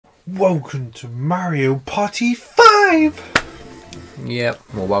Welcome to Mario Party 5! Yep,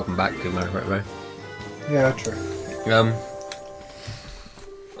 well welcome back to Mario Party 5. Yeah, true.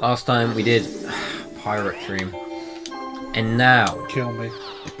 Last time we did Pirate Dream. And now... Kill me.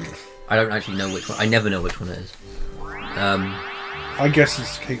 I don't actually know which one. I never know which one it is. I guess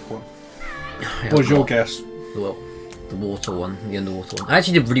it's the cake one. What was your guess? The water one, the underwater one. I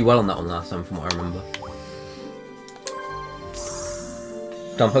actually did really well on that one last time from what I remember.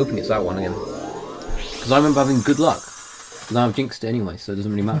 So I'm hoping it's that one again. Because I remember having good luck. Now I've jinxed it anyway, so it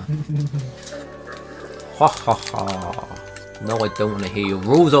doesn't really matter. Ha ha ha. No, I don't want to hear your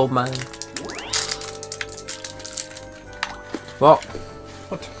rules, old man. What?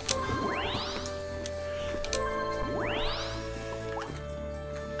 What?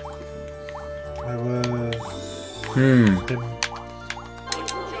 I was...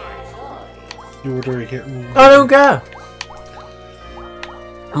 You already hit... I don't care!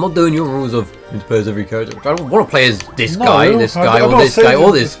 I'm not doing your rules of who plays every character. I don't want to play as this guy, this guy, or this guy,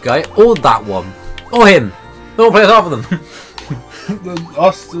 or this guy, or that one. Or him. I don't want to play as half of them.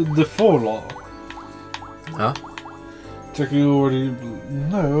 the four lot. Huh? Technically already...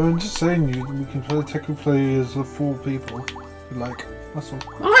 No, I'm just saying we can technically play as the 4 people. Like, that's all.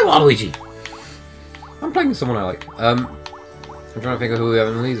 I like Waluigi. I'm playing with someone I like. I'm trying to figure out who we have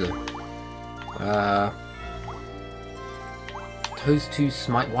in Lisa. Those two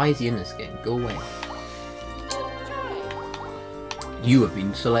smite. Why is he in this game? Go away. You have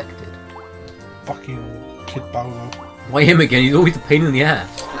been selected. Fucking Kid Bowser. Why him again? He's always a pain in the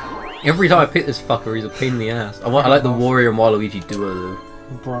ass. Every time I pick this fucker, he's a pain in the ass. I like the Warrior and Waluigi duo though.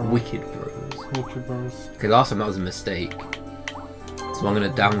 Bro. Wicked Bros. Wicked Bros. Okay, last time that was a mistake. So I'm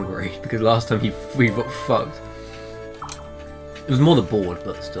gonna downgrade because last time we got fucked. It was more the board,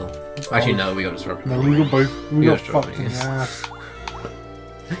 but still. Actually, no, we got disrupted. No, we got both. We got fucked in the ass.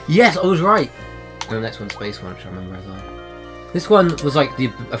 Yes, I was right. And the next one's Space One, which I remember as well. This one was like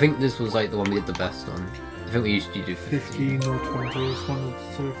the. I think this was like the one we did the best on. I think we usually do 15 or 20. It's one of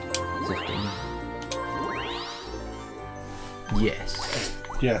the 2. 15. Yes.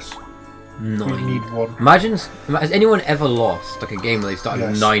 Yes. 9. We need one. Imagine, has anyone ever lost like a game where they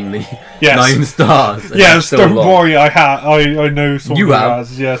started with 9 stars? Yes, don't worry. I know someone you who have.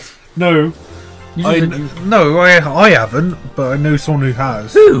 has. Yes. No. I haven't, but I know someone who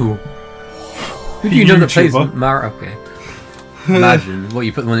has. Who? Who do you know that plays Mario? Okay. Imagine what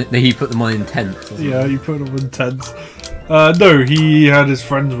you put them on. He put them on intense. Yeah, you put them on intense. No, he had his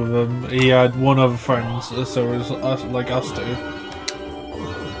friends with him. He had one other friend, so it was us, like us two.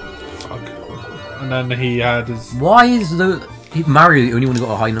 Fuck. And then he had his. Why is Mario the only one who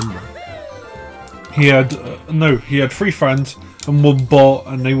got a high number? He had no. He had 3 friends and 1 bot,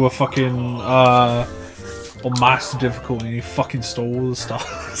 and they were fucking on master difficulty. And he fucking stole all the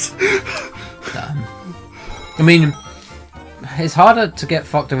stars. Damn. I mean, it's harder to get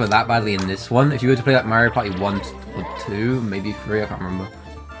fucked over that badly in this one. If you were to play like Mario Party 1 or 2, maybe 3, I can't remember.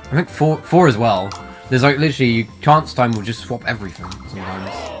 I think 4 as well. There's like literally chance time will just swap everything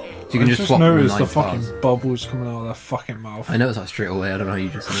sometimes. So you can just swap. I noticed the fucking bubbles coming out of their fucking mouth. I noticed that straight away. I don't know how you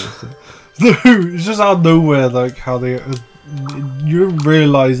just noticed it. No, it's just out of nowhere. Like how they, you don't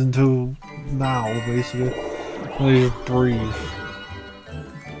realise until now, basically. They just breathe.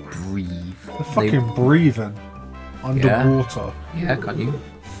 Breathe. They're fucking breathing underwater. Yeah, can't you?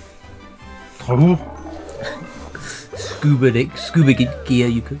 Oh. Scuba gear,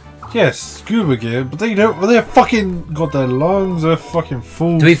 you could. Yes, scuba gear, but they don't. They're fucking got their lungs. They're fucking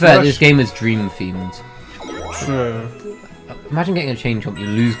full. To be fair, this game is dream themed. True. Imagine getting a change hop. You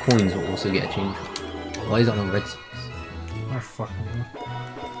lose coins, but also get a change hop. Why is that on a red space? I fucking know.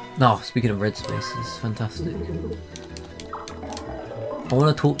 No, speaking of red spaces, fantastic. I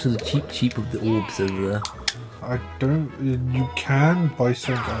want to talk to the cheap of the orbs over there. I don't. You can buy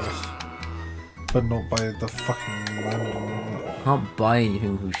something else, but not buy the fucking random one. I can't buy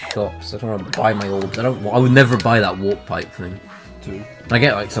anything from shops. I don't want to buy my orbs. I would never buy that warp pipe thing. Dude. I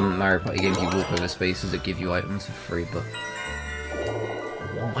get like some Mario Party games you walk over spaces that give you items for free, but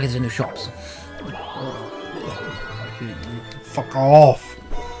why is there no shops? Fuck off!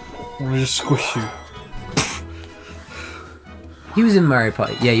 I want to just squish you. He was in Mario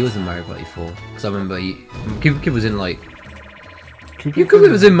Party. Yeah, he was in Mario Party 4. Because I remember Kid was in like. Kid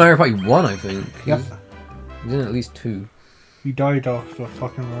was in Mario Party 1, I think. Yep. He was in at least 2. He died after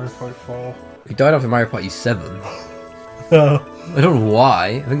fucking Mario Party 4. He died after Mario Party 7. I I don't know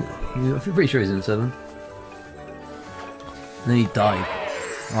why. I'm pretty sure he's in 7. And then he died.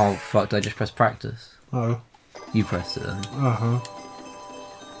 Oh fuck! Did I just press practice? Oh. You pressed it then. Uh-huh.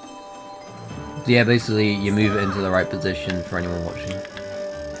 Yeah, basically you move it into the right position for anyone watching.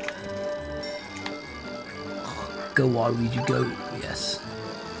 Go, Waluigi, go. Yes.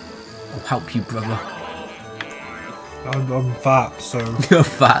 I'll help you, brother. I'm fat, so... You're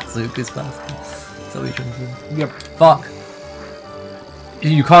fat, so Lucas fast. Is that what you're trying to say? Yep. Fuck.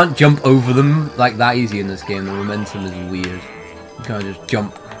 You can't jump over them like that easy in this game. The momentum is weird. You can't just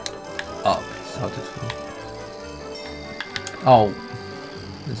jump up. It's hard to explain. Oh.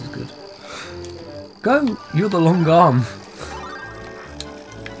 This is good. Go! You're the long arm.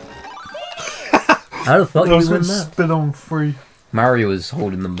 How the fuck did we win that? Spin on 3. Mario was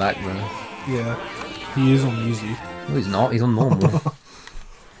holding them back though. Yeah. He is on easy. No, he's not. He's on normal.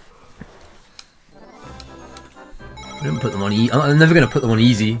 I didn't put them on easy. I'm never going to put them on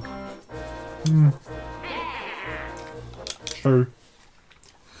easy. True.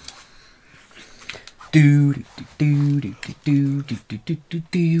 Do do do do do do do do do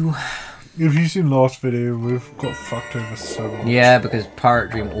do. If you've seen last video, we've got fucked over so much. Yeah, because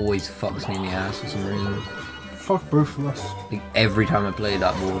Pirate Dream always fucks me in the ass for some reason. Fuck both of us. Like every time I play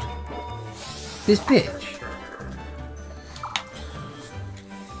that board. This bitch.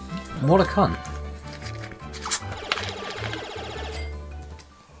 What a cunt.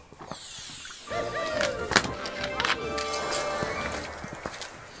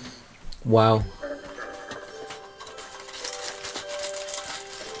 Wow.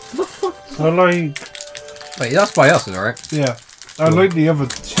 What the fuck? I like... Wait, that's by us, alright? Yeah. I like the other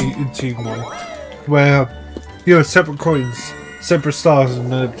team one. Where, you know, separate coins, separate stars,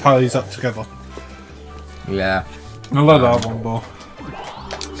 and then it tallies up together. Yeah. I like that one more.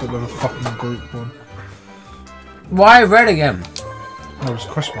 It's another fucking group one. Why red again? That was a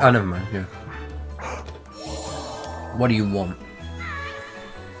question Oh, mark. never mind, yeah. What do you want?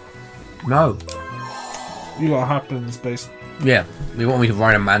 No. You got happens based. Yeah, they want me to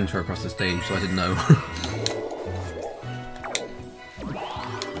write a mantra across the stage, so I said no.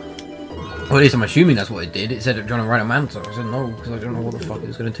 Well, at least I'm assuming that's what it did. It said it trying to write a mantra. I said no, because I don't know what the fuck it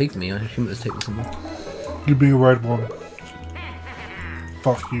was going to take me. I assumed it was taking somewhere. You be a red one.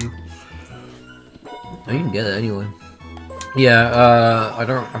 Fuck you. Oh, you can get it anyway. Yeah,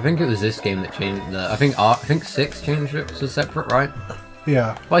 I think it was this game that changed the... I think 6 changed it to separate, right?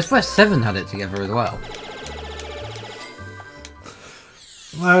 Yeah. But I swear 7 had it together as well.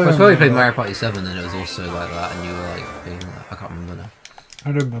 I swear we played Mario Party 7 and it was also like that, and you were like being like, I can't remember now.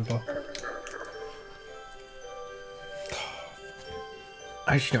 I don't remember.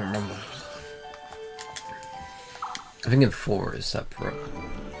 I actually don't remember. I think in 4 is separate.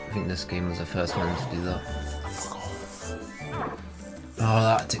 I think this game was the first one to do that. Oh,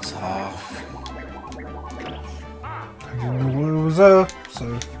 that takes half. I didn't know what it was there,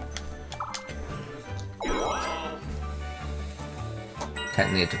 so...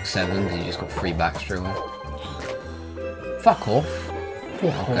 Technically it took 7 because you just got 3 back straight away. Fuck off.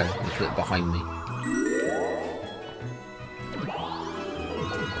 Okay, you flip behind me.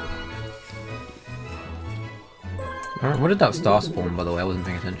 Alright, where did that star spawn, by the way? I wasn't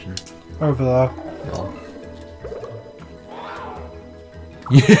paying attention. Over there. Oh.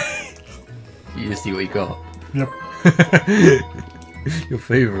 You just see what you got. Yep. Your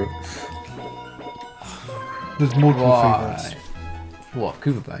favourite. There's multiple favourites. What?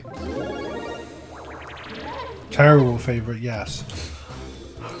 Koopa Bag? Terrible favourite, yes.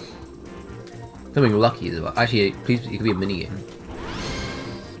 Something lucky is about. Actually, please, it could be a mini game.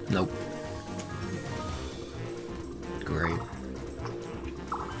 Nope. Great.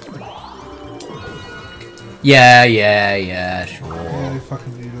 Yeah, sure. Yeah, you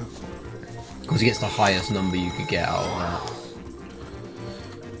fucking need it. Because he gets the highest number you could get out of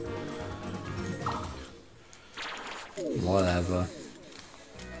that. Whatever.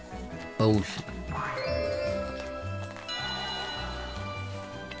 Bullshit.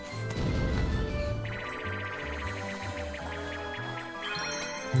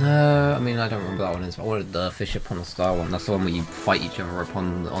 No, I mean I don't remember that one. I wanted the fish upon the star one. That's the one where you fight each other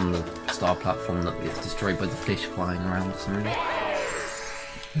upon on the star platform that gets destroyed by the fish flying around or something.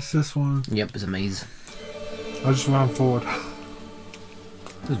 It's this one. Yep, it's a maze. I just ran forward.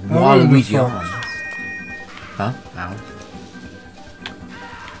 There's Waluigi arms. Huh? Ow.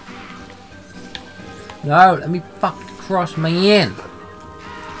 No, let me fucking cross my end.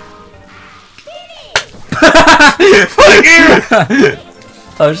 Fuck you!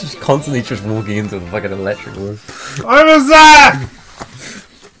 I was just constantly just walking into the fucking electric room. I was there!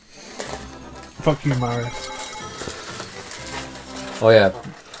 Fuck you, Mario. Oh yeah.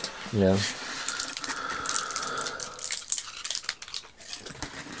 Yeah.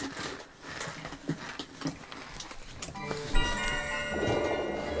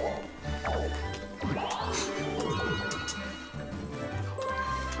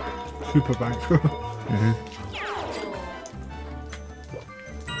 Super bank.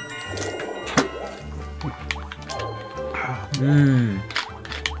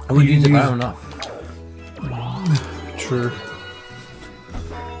 I would use it, but I don't know. True.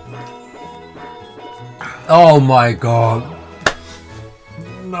 Oh my god.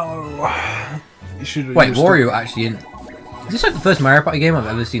 No. You should have Wait, used Wario actually in... Is this like the first Mario Party game I've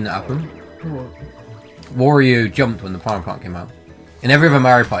ever seen that happen? What? Wario jumped when the Piranha Plant came out. In every other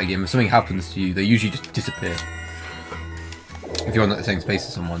Mario Party game, if something happens to you, they usually just disappear. If you're on the same space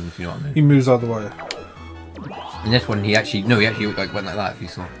as someone, if you know what I mean. He moves out of the way. In this one, he actually like went like that. If you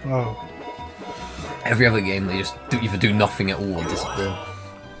saw. Oh. Every other game, they just either do nothing at all or disappear.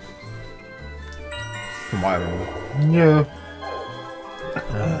 From what I remember. Yeah.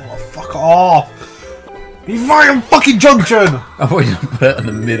 Oh, fuck off! He's right on fucking junction! I thought you put it in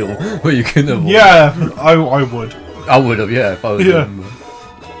the middle where you couldn't avoid. Yeah, I would. I would have, yeah, if I was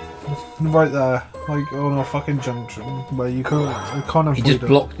Right there. Like on a fucking junction where you can't avoid He just it.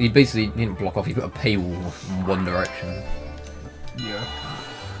 blocked, he didn't block off, he put a paywall in one direction. Yeah.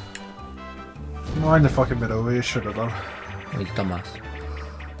 Right in the fucking middle, he should have done. He's dumbass.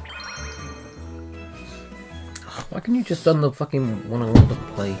 Why can you just done the fucking one I wanted to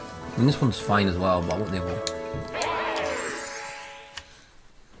play? I mean, this one's fine as well, but I want the other one.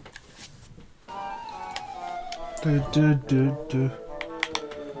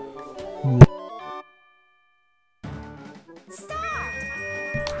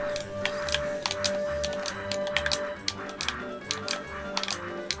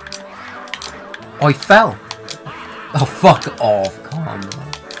 Oh, he fell! Oh, fuck off, come on.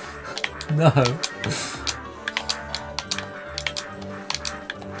 No.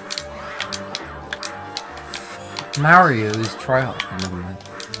 Mario is tryhard. Oh, never mind.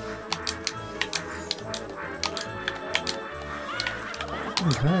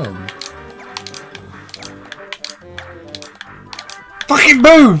 Okay. Fucking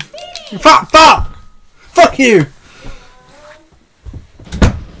move! You fat fuck! Fuck you!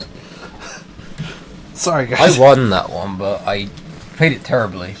 Sorry guys. I won that one, but I played it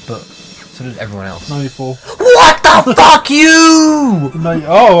terribly, but so did everyone else. 94. What the fuck, you?!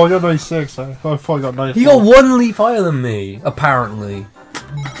 Oh, I got 96. I thought I got 94. He got one leaf higher than me, apparently.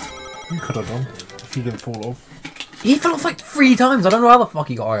 You could have done if you didn't fall off. He fell off like 3 times. I don't know how the fuck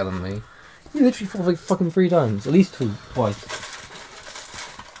he got higher than me. He literally fell off like fucking 3 times. At least twice.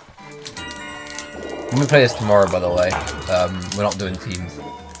 I'm gonna play this tomorrow, by the way. We're not doing teams.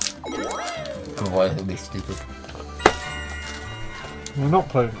 Otherwise it'll be stupid. We're not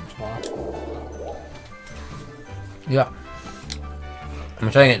playing it tomorrow. Yeah.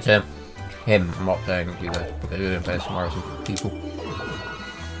 I'm saying it to him. I'm not saying it to you guys. Because we're gonna play this tomorrow with some people.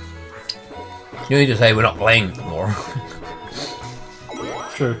 You need to say we're not playing tomorrow.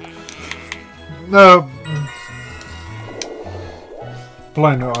 True. No.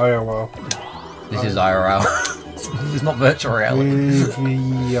 Playing at IRL. This is IRL. It's not virtual reality.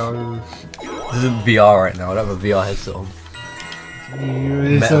 VR. This isn't VR right now. I don't have a VR headset on.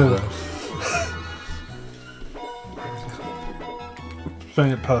 Metaverse.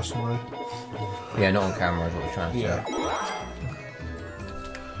 Playing it personally. Yeah, not on camera is what we're trying to say.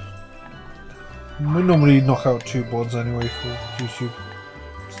 We normally knock out 2 boards anyway for YouTube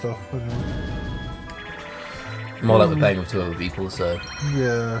stuff. Anyway. More like we're playing with 2 other people, so...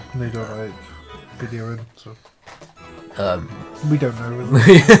 Yeah, they don't like videoing, so... Um... We don't know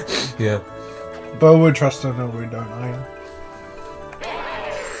really. Yeah. But we're trusting and we don't know.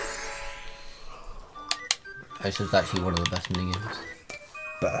 It's just actually one of the best minigames.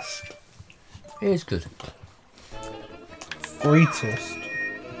 Best. It is good. Greatest.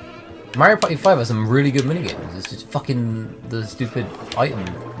 Mario Party 5 has some really good minigames. It's just fucking the stupid item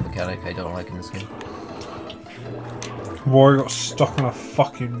mechanic I don't like in this game. Wario got stuck on a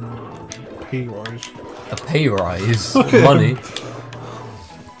fucking pay rise. A pay rise? Okay. Money?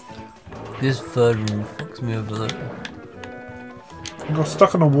 This third room fucks me over there. He got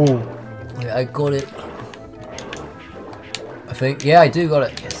stuck on a wall. Yeah, I got it. I think, yeah, I do got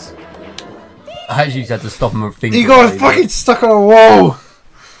it. Yes. I actually had to stop him thinking. He got fucking stuck on a wall!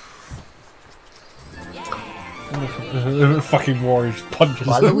 Fucking Wario just punches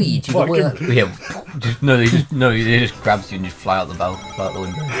him. Luigi, yeah, he just grabs you and just fly out the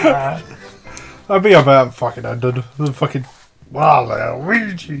window. I'd be about fucking ended. The fucking wow,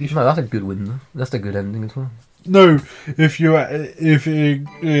 Luigi. No, that's a good win though. That's a good ending as well. No, if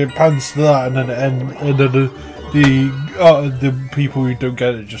it pans to that and then the people who don't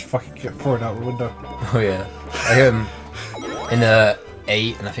get it just fucking get thrown out the window. Oh yeah, in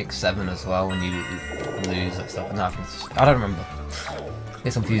 8 and I think 7 as well when you lose that stuff. No, I don't remember.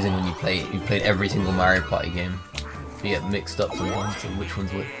 It's confusing when you play it. You've played every single Mario Party game. You get mixed up sometimes on which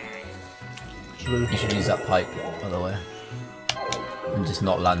one's which. True. You should use that pipe, by the way. and just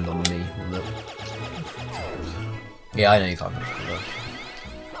not land on me. Yeah, I know you can't push the bush.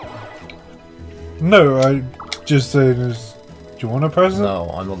 No, I just saying is. Do you want to press it? No,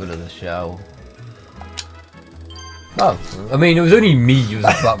 I'm not good at this shell. Oh, I mean, it was only me who was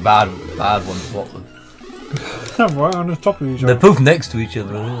that bad one to swap with. I'm right on the top of each other. They're both next to each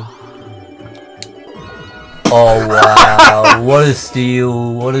other. Yeah. Oh wow! What a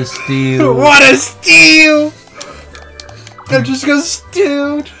steal! What a steal! What a steal! I'm just gonna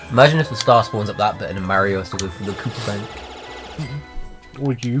steal. Imagine if the star spawns up that bit and then Mario has to go for the Koopa Bank.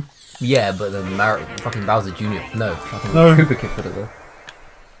 Would you? Yeah, but then fucking Bowser Jr. No, fucking No. Koopa Kid put it there.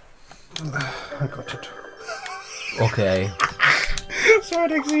 I got it. Okay. So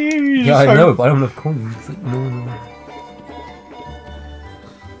next to you. Yeah, I know, but I don't have coins. Like, no.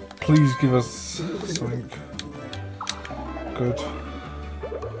 Please give us something good.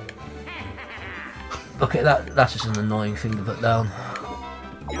 Okay, that's just an annoying thing to put down.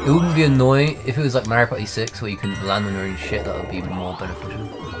 It wouldn't be annoying if it was like Mario Party 6 where you can land on your own shit. That would be more beneficial.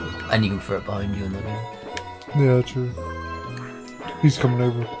 And you can throw it behind you in that game. Yeah, true. He's coming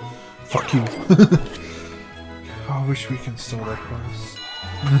over. Fuck you. I wish we can steal that prize.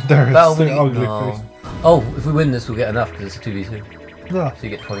 There is the ugly face. Oh, if we win this, we'll get enough because it's a 2v2. No. So you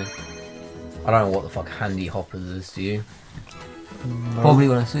get 20. I don't know what the fuck handy hoppers is to you. No. Probably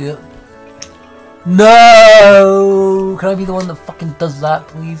when I see it. No! Can I be the one that fucking does that,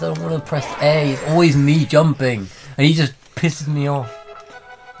 please? I don't want to press A. It's always me jumping. And he just pisses me off.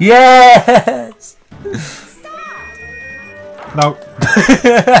 Yes! No.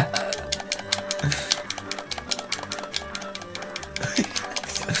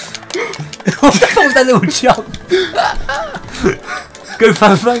 What the fuck was that little jump? Go,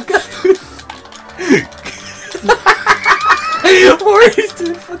 Fan, go! Warrior's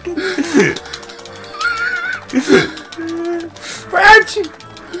doing fucking... Crouching!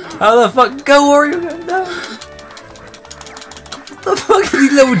 How the fuck? Go, Wario, go! No! What the fuck is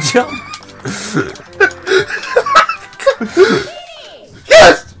his little jump?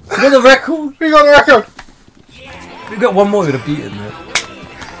 Yes! We got the record! We got the record! We got one more to beat in there.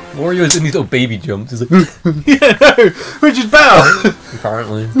 Wario's in these little baby jumps. He's like, Yeah, no! Which is better!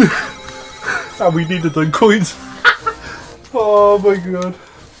 apparently. And we needed the coins. Oh my god.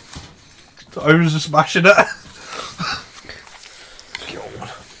 I was just smashing it.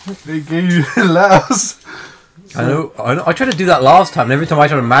 They gave you letters. I know. I tried to do that last time, and every time I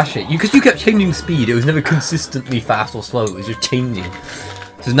tried to mash it, because you kept changing speed, it was never consistently fast or slow. It was just changing.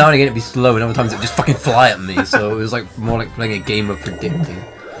 So now and again it'd be slow, and other times it'd just fucking fly at me. So it was like more like playing a game of predicting.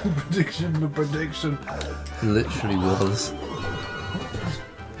 The prediction. It literally was.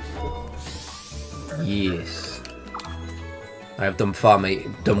 Yes. I have done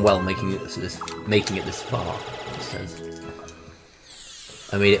well making it this far. It says.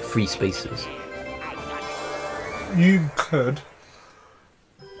 I made it 3 spaces. You could.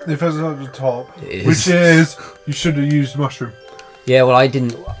 If it's at the top. It is. Which is, you should have used mushroom. Yeah, well I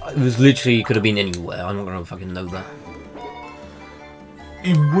didn't. It was literally could have been anywhere. I'm not gonna fucking know that.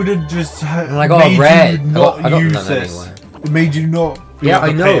 It would have just And I got made a red. you not I got use none this. anyway. It made you not. Yeah,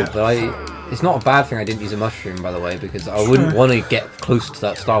 I know, it. but it's not a bad thing I didn't use a mushroom, by the way, because I wouldn't want to get close to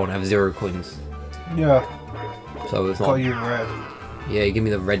that star when I have 0 coins. Yeah. So it's Got not. you red. Yeah, you give me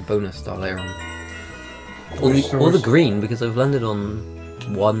the red bonus star later on. Or Which the source? green, because I've landed on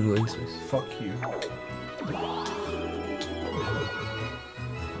 1 wing space. Fuck you.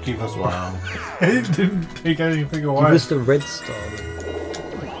 Give us Wow. It didn't take anything Give away. us the red star.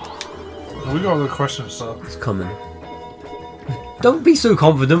 We got the question stuff. It's coming. Don't be so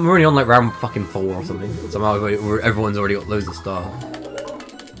confident. We're only on like round fucking 4 or something. Somehow everyone's already got loads of stars.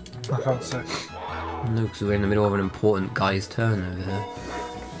 I can't say. No, because we're in the middle of an important guy's turn over there.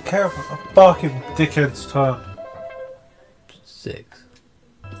 Careful, a barking dickhead's turn. 6.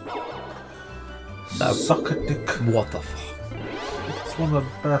 Suck a dick. What the fuck? It's one of the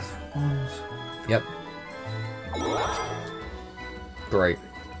best ones. Yep. Great.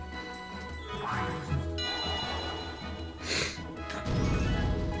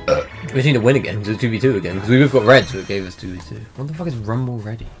 We just need to win again, because it's 2v2 again, because we both got red, so it gave us 2v2. What the fuck is Rumble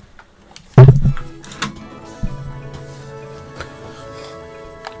ready?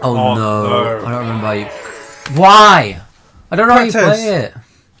 Oh, no. I don't remember how you... Why? I don't know how you play it.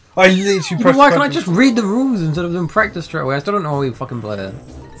 I literally pressed Why can't I just read the rules instead of them practice straight away? I still don't know how you fucking play it.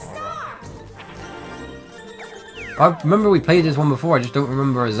 I remember we played this one before, I just don't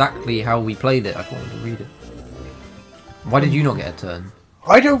remember exactly how we played it. I thought I wanted to read it. Why did you not get a turn?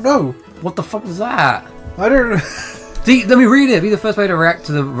 I don't know. What the fuck was that? I don't know. See, let me read it. Be the first player to react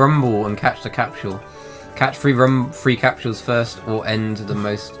to the rumble and catch the capsule. Catch three captures first, or end the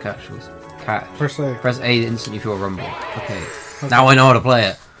most captures. Press A. Press A instantly for a rumble. Okay. Now I know how to play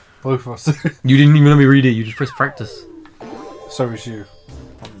it. Both of us. You didn't even let me read it. You just press practice. So is you.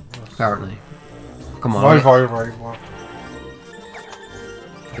 Apparently. Come on. Right.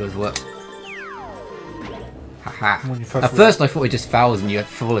 Does what? Haha. At first I thought it just fouls and you had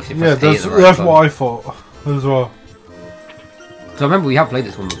full if you yeah, press A that's, at the right that's time. what I thought as well. So I remember we have played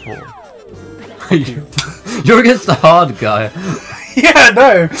this one before. You're against the hard guy. Yeah,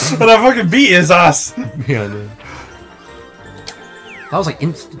 no, and I fucking beat his ass. Yeah, I know. That was like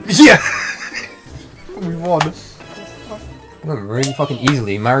instant. Yeah, we won. No, really fucking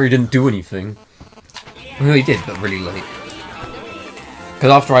easily. Mario didn't do anything. Well, he did, but really late.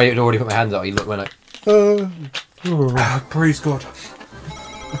 Because after I had already put my hands out, he went like, praise God.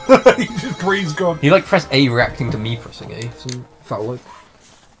 He just praised God. He like pressed A reacting to me pressing A, so it felt like.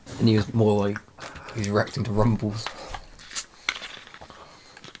 And he was more like, he was reacting to rumbles.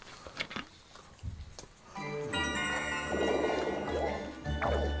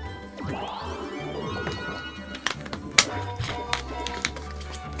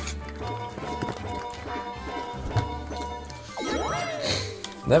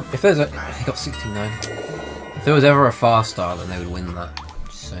 If there's a, he got 69. If there was ever a fast star, then they would win that.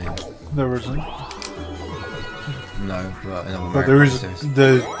 Just saying. There isn't. No, but in other But there is.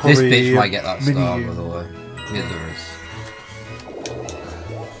 There's probably this bitch might get that star, game. by the way. Yeah, there is.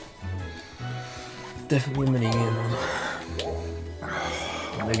 Definitely a mini game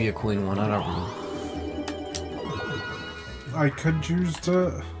one. Maybe a coin one. I don't know. I could use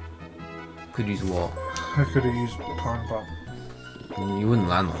the. Could use what? I could have used Pound Bomb. You wouldn't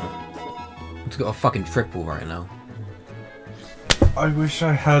land on it. It's got a fucking triple right now. I wish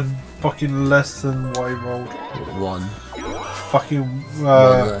I had fucking less than what I rolled. One. Fucking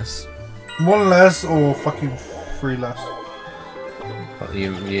One less. One less or fucking 3 less. But yeah,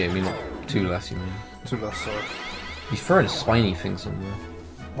 I mean not 2 less. You mean 2 less, sorry. He's throwing a spiny thing somewhere.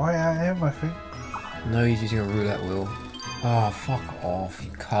 Why I am, I think. No, he's using a roulette wheel. Oh, fuck off,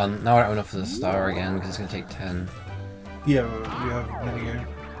 you cunt. Now I don't have enough for the star again because it's gonna take 10. Yeah, we have a minigame.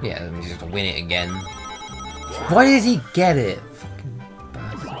 Yeah, then he's just to win it again. Why does he get it? Fucking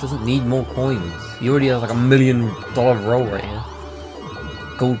bastard. Doesn't need more coins. He already has like $1 million roll right here.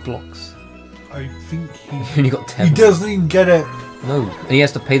 Gold blocks. I think he. He only got 10. He doesn't even get it. No, and he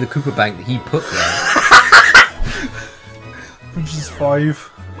has to pay the Cooper Bank that he put there. Which is 5.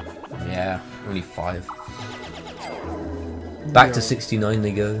 Yeah, only 5. Back to 69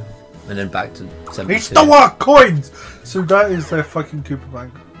 they go. And then back to 72. He stole our coins! So that is their fucking Cooper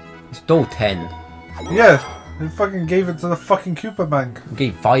Bank. He stole 10. Yeah, they fucking gave it to the fucking Cooper Bank. He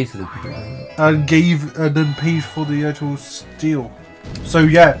gave 5 to the Cooper Bank. And then paid for the actual steal. So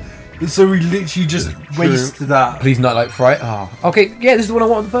yeah, so we literally just wasted that. Please not like fright. Oh, okay, yeah, this is the one I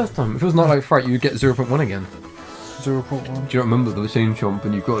wanted the first time. If it was not like fright, you would get 0.1 again. 0.1. Do you remember the chain chomp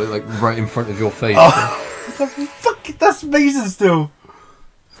and you got it like right in front of your face? Oh, that's amazing still.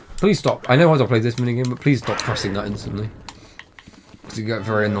 Please stop. I know I don't play this minigame, but please stop pressing that instantly. Because you get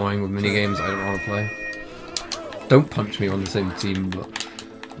very annoying with minigames I don't want to play. Don't punch me on the same team, but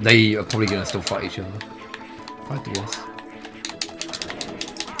they are probably going to still fight each other. If I had to guess.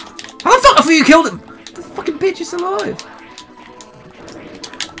 How the fuck? I thought you killed him! The fucking bitch is alive!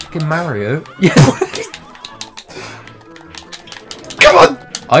 Fucking Mario. Yeah. Come on!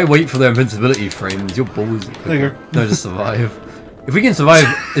 I wait for their invincibility frames. Your balls. There you go. No, just survive. If we can survive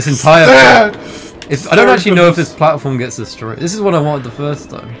this entire... I don't actually know if this platform gets destroyed. This is what I wanted the first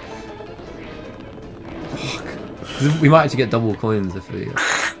time. Fuck. We might actually get double coins if we...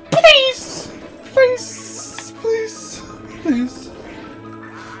 Please! Please! Please! Please!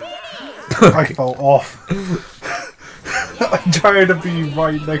 I fell off. I'm trying to be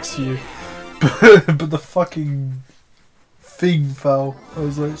right next to you. But the fucking thing fell. I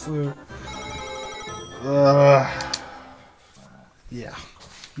was like, so... Yeah.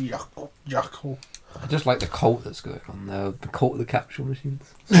 Yuck. I just like the cult that's going on there. The cult of the capsule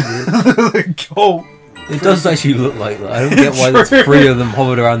machines. The cult. It does actually look like that. I don't get why there's 3 of them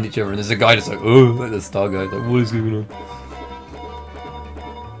hovered around each other and there's a guy that's like, oh, like the star guy. Like, what is going on?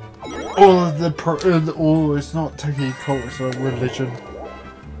 It's not technically a cult, it's a religion.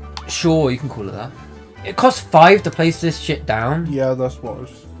 Sure, you can call it that. It costs 5 to place this shit down. Yeah, that's what I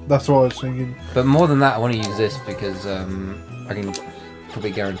was thinking. But more than that, I want to use this because I can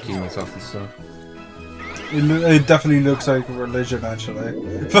probably guarantee myself this stuff. It definitely looks like a religion, actually.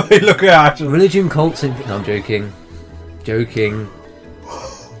 If I look at it. Religion, cults, and... No, I'm joking. Joking.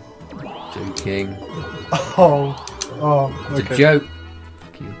 Oh, It's okay. a joke.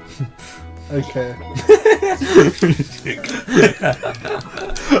 Fuck you. Okay.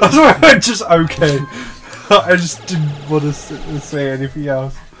 That's why I went just okay. I just didn't want to say anything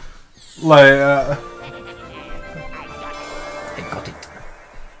else. Like, I got it.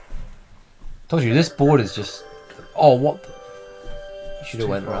 Told you, this board is just... Oh, what the... You should have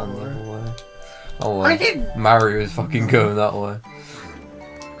went around the other way. Oh well. I didn't! Mario is fucking going that way.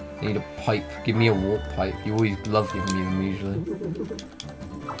 I need a pipe. Give me a warp pipe. You always love giving me them usually.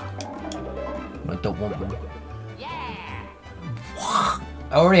 I don't want one.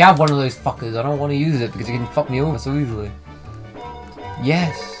 I already have one of those fuckers. I don't want to use it because it can fuck me over so easily.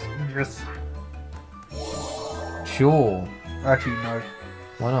 Yes. Yes. Sure. Actually, no.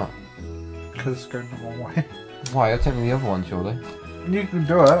 Why not? Because it's going the wrong way. Why? I'll take me the other one, surely. You can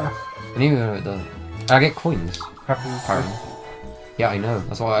do it. And even though it doesn't. And I get coins. Happens. Apparently. Yeah, I know.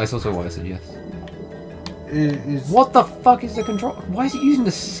 That's why. That's also why I said yes. Is What the fuck is the control? Why is it using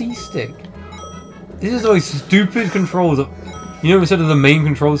the C stick? This is those stupid controls. You know, instead of the main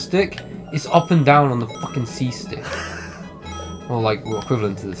control stick, it's up and down on the fucking C stick. Or like, well,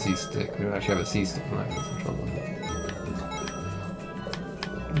 equivalent to the C stick. We don't actually have a C stick on that controller.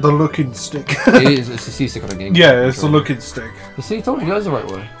 the looking stick? It is. It's a C stick on a game. Yeah, it's the looking stick. But see, I told you, it goes the right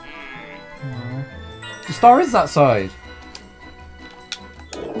way. The star is that side.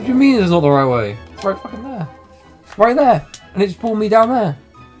 What do you mean it's not the right way? It's right fucking there. Right there. And it just pulled me down there.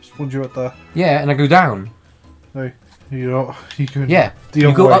 Spawned you up there. Yeah, and I go down. No, you don't. You go. Yeah. The You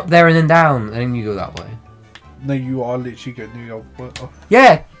other go way. up there and then down, and then you go that way. No, you are literally going the other way.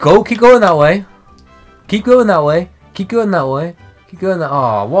 Yeah, keep going that way. Keep going that way. Keep going that way. Keep going that.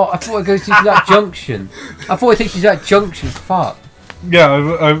 Oh, what? I thought it goes to that junction. I thought it takes you to that junction. Fuck. Yeah,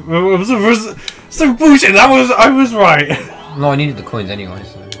 it was so bullshit. I was right. No, I needed the coins anyway.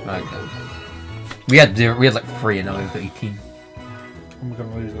 So okay. We had like 3 and now we've got 18. I'm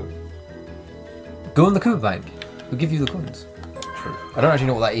gonna lose it. Go on the Cooper Bank. We'll give you the coins. True. I don't actually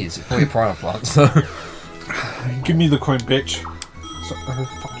know what that is. It's probably a piranha plant. So. Give me the coin, bitch. So,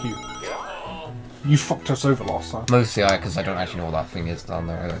 fuck you. You fucked us over last time. Mostly because I don't actually know what that thing is down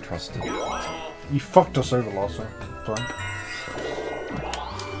there. I don't trust it. You fucked us over last time, Frank.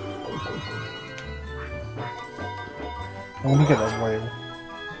 I want to get that whale.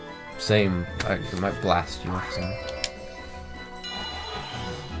 Same. It might blast you off. So.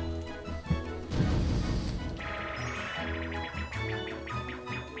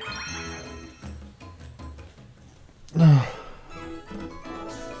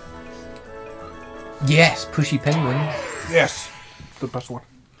 Yes, pushy penguin. Yes, the best one.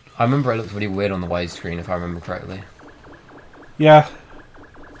 I remember it looked really weird on the widescreen, if I remember correctly. Yeah,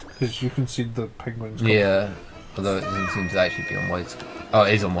 because you can see the penguins. Yeah, although it doesn't seem to actually be on widescreen. Oh,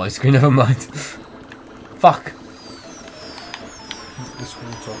 it is on widescreen. Never mind. Fuck. This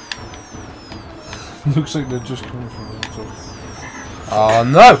water. Looks like they're just coming from the water. Oh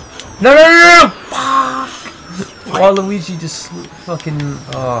no! No! Fuck! Waluigi just fucking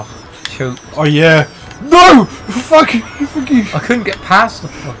choked. Oh yeah! No! Fuck you! Fuck you! I couldn't get past the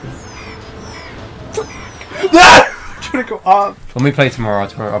fucking. No! I'm trying to go up. When we play tomorrow, I'll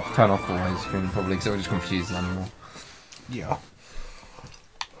turn off the widescreen probably because it will just confuse the animal. Yeah.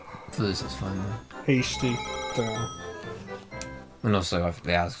 For this, it's fine though. Hasty. Down. And also, it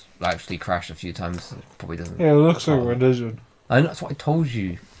has actually crashed a few times. So it probably doesn't. Yeah, it looks like a religion. And that's what I told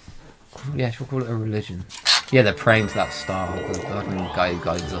you. Yeah, we'll call it a religion. Yeah, they're praying to that star. The fucking guy who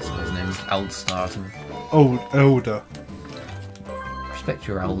guides us. His name is Eldstar or something. Elder. Respect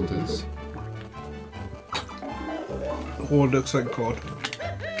your elders. Oh, it looks like God.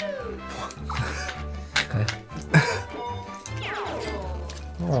 Okay.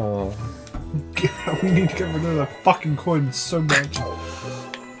 Oh. We need to get rid of the fucking coins so much.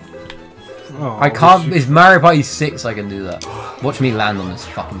 Oh, I can't. It's Mario Party 6. I can do that. Watch me land on this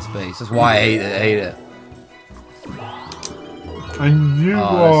fucking space. That's why I hate it. I hate it. And you Oh,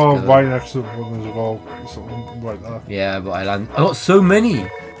 are that's good. right next to one as well. Something right there. Yeah, but I got so many.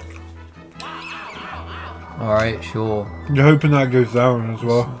 Alright, sure. You're hoping that goes down as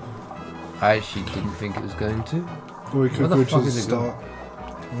well. I actually didn't think it was going to. Or we could Where the go fuck to the is it start.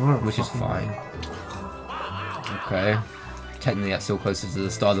 Which is fine. Okay. Technically, that's still closer to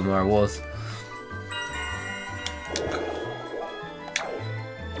the start than where I was.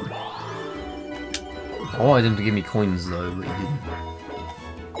 I wanted him to give me coins though, but he didn't.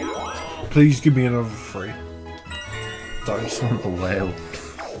 Please give me another 3. Dice. The whale.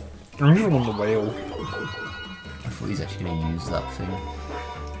 I just want the whale. I thought he's actually going to use that thing. I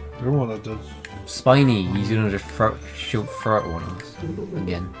don't want that does. Spiny, he's going to just throw it on us.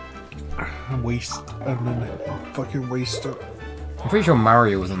 Again. Waste. And then fucking waste it. I'm pretty sure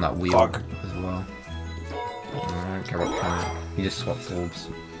Mario was on that wheel Fuck. as well. I don't care what camera. He just swaps orbs.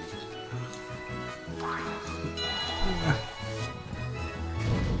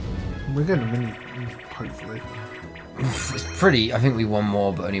 We're getting a mini, hopefully. It's pretty. I think we won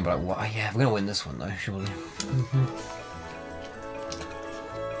more, but only by like, what? Yeah, we're gonna win this one though, surely.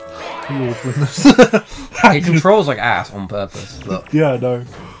 We always win this. It controls like ass on purpose, but Yeah, no.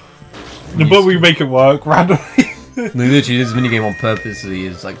 But we make it work randomly. no, literally, this minigame on purpose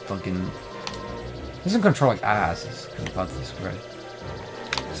is like fucking. It doesn't control like ass. It's hard to describe.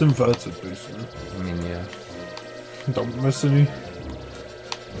 It's inverted, basically. I mean, yeah. Don't miss any.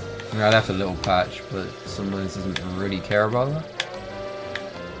 I mean, I left a little patch, but someone doesn't really care about that.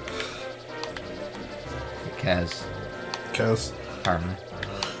 It cares, Cares. apparently.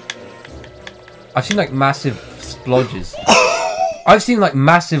 I've seen like massive splodges. I've seen like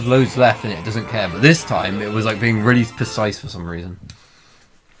massive loads left and it doesn't care, but this time it was like being really precise for some reason.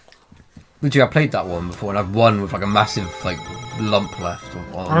 Literally, I played that one before and I've won with like a massive like lump left.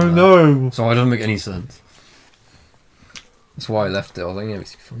 I know. So it doesn't make any sense. That's why I left it. I was like, yeah,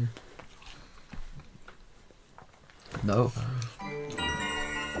 it's fun. No.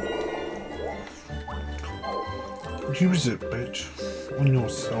 Use it, bitch. On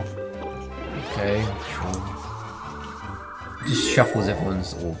yourself. Okay, sure. Just shuffles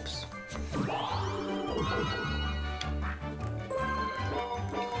everyone's orbs.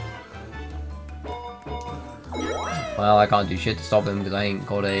 Well, I can't do shit to stop him because I ain't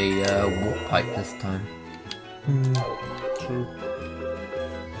got a warp pipe this time. True.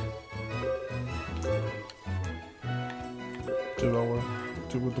 Do that way.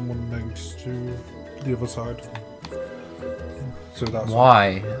 Do with the one next to the other side. So that's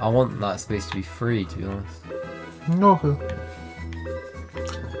Why? I want that space to be free, to be honest. no. Okay.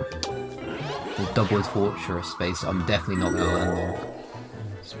 The double torture space I'm definitely not going to land on.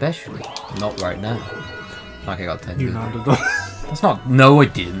 Especially not right now. Like I got 10. You landed on. That's not. No, I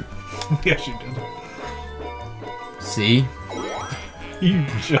didn't. Yes, you did. See? You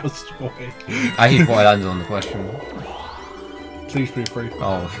just wait. I actually thought I landed on the question. Please be free.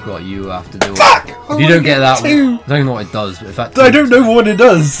 Oh, I forgot you have to do it. Fuck! If you don't get that one, I don't even know what it does, but if that I don't know what it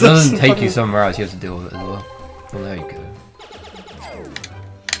does. It doesn't take you somewhere else, you have to deal with it as well. Well, there you go.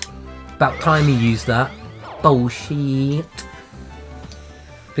 About time you used that. Bullshit.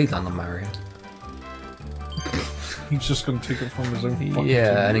 Please land on Mario. He's just gonna take it from his own fucking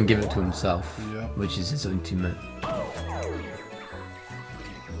Yeah, and then give it to himself, Yeah. which is his own teammate.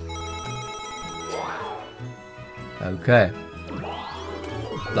 Okay.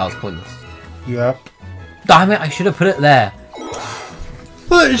 That was pointless. Yeah. Damn it, I should have put it there.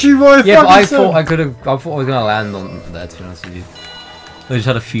 Literally what Yeah, but I thought I could have. I thought I was gonna land on there. To be honest with you, I just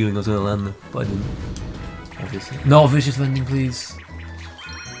had a feeling I was gonna land there, but I didn't. Obviously. No vicious landing, please.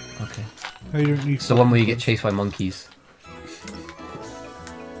 Okay. I don't need It's the one where you get chased by monkeys.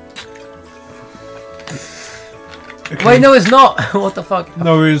 Okay. Wait, no, it's not. What the fuck?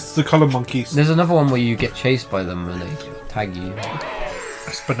 No, it's the colour monkeys. There's another one where you get chased by them and they tag you.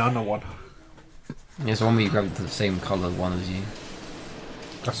 It's banana one. It's the one where you grab the same colour one as you.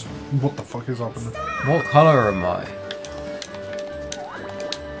 That's what the fuck is happening. What colour am I?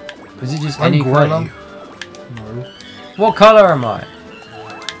 Is it just I'm any grey. colour? No. What colour am I?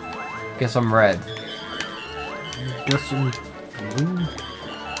 Guess I'm red. I'm guessing blue.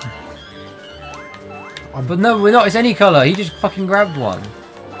 But no, we're not. It's any colour. He just fucking grabbed one.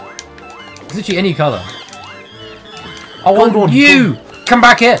 It's literally any colour. I want on, you! Come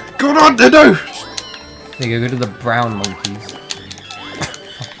back here! Go on, no! There you go, go to the brown monkeys.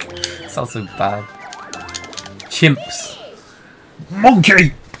 Sounds so bad. Chimps.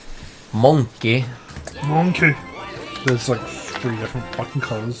 Monkey! Monkey. Monkey. There's like 3 different fucking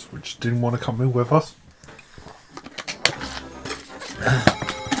colours which didn't want to come in with us.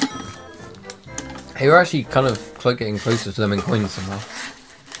 Hey, we're actually kind of getting closer to them in coins somehow.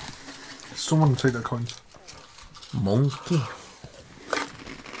 Still want to take their coins. Monkey.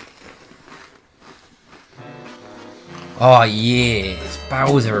 Oh yeah, it's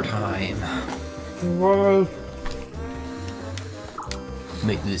Bowser time. Well,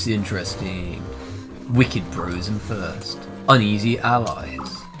 Make this interesting. Wicked Bros in first. Uneasy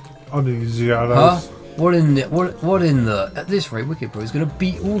allies. uneasy Huh? allies. What in the at this rate Wicked Bros gonna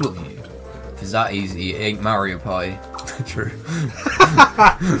beat all of you. If it's that easy, it ain't Mario Party. True.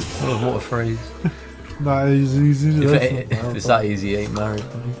 What a phrase. That is easy. If it's that easy, it ain't Mario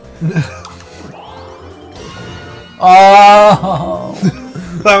Party. Oh!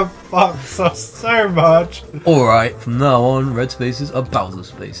 That fucks us so much. Alright, from now on, red spaces are Bowser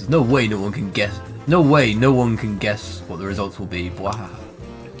spaces. No way no one can guess. No way no one can guess what the results will be. Blah.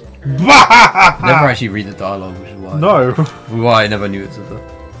 Never actually read the dialogue, which is why. No. Why I never knew it said that.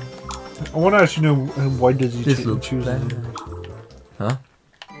 I want to actually know why did you choose bad. it. Huh?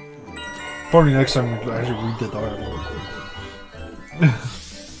 Probably next time we actually read the dialogue.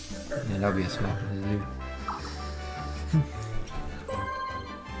 Yeah, that'd be a smart thing to do.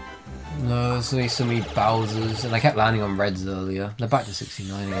 No, there's so many Bowsers, and I kept landing on reds earlier. They're back to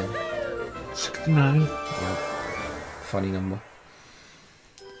 69 again. 69? Yeah. Funny number.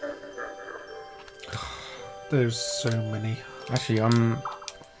 There's so many. Actually, I'm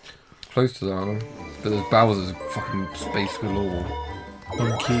close to that, but there's Bowser's fucking space galore.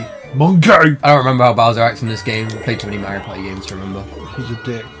 Monkey. Monkey! I don't remember how Bowser acts in this game. I played too many Mario Party games to remember. He's a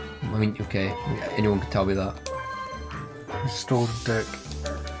dick. I mean, okay, anyone could tell me that. He's still a dick.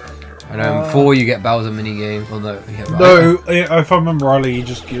 I know, before you get Bowser minigame. Well, no, you get No, if I remember rightly, he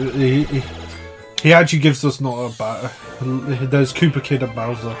just he actually gives us not a there's Koopa Kid and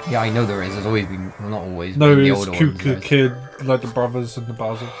Bowser. Yeah, I know there is. There's always been, well, not always. No, but the it's older Koopa ones, Kid, like the brothers and the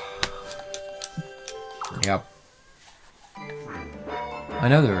Bowser. Yep. I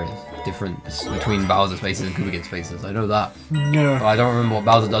know there is different between Bowser spaces and Koopa Kid spaces. I know that. Yeah. But I don't remember what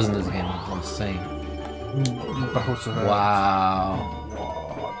Bowser does in this game. That's what I'm saying. Bowser. Wow.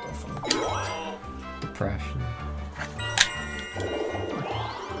 What the fuck? Depression.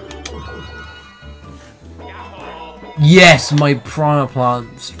 Yes, my Piranha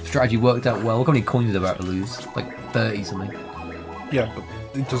Plant strategy worked out well. Look how many coins they're about to lose. Like 30 something. Yeah, but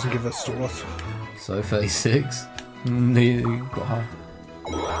it doesn't give us to us. So 36. You got half.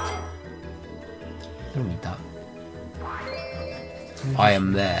 Don't need that. I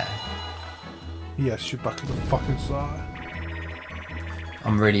am there. Yes, you're back at the fucking side.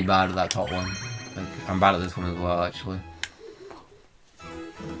 I'm really bad at that top one. Like, I'm bad at this one as well, actually.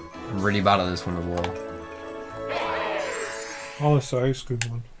 I'm really bad at this one as well. Oh, it's the ice cream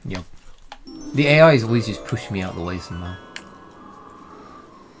one. Yep. The AIs always just push me out of the way somehow.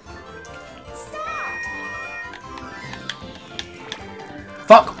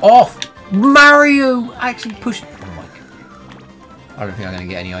 Fuck off! Mario actually pushed. Oh my god. I don't think I'm gonna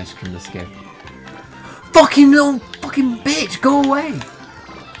get any ice cream this game. Fucking little fucking bitch, go away!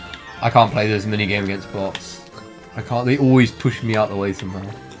 I can't play this minigame against bots. I can't, they always push me out the way somehow.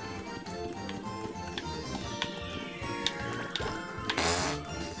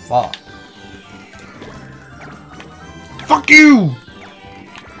 Fuck. Fuck you!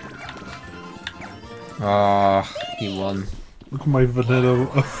 Ah, he won. Look at my vanilla,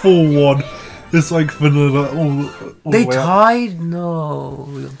 a full one. It's like vanilla all They the way up. tied? No.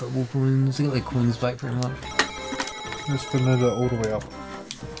 We got double coins. We got their coins back pretty much. It's vanilla all the way up.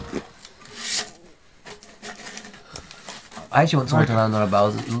 I actually want someone to land on a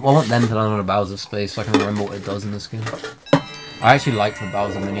Bowser. I want them to land on a Bowser space so I can remember what it does in this game. I actually like the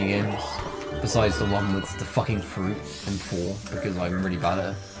Bowser minigames. Besides the one with the fucking fruit in 4, because I'm really bad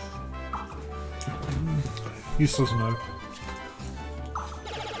at it. You still know.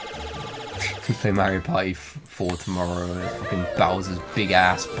 We play Mario Party 4 tomorrow and it's fucking Bowser's big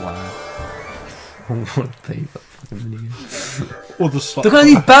ass blast. I want to play that fucking minigame. Or the slut. Look at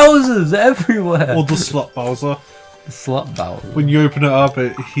these Bowsers everywhere! Or the slut Bowser. The slut Bowser. When you open it up,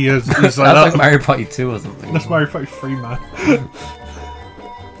 he's like That's like Mario Party 2 or something. That's Mario Party 3, man.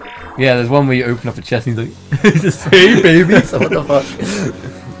 Yeah, there's one where you open up a chest and he's like, just, hey baby! So what the fuck?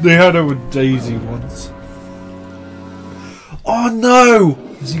 They had it with Daisy once. Oh no!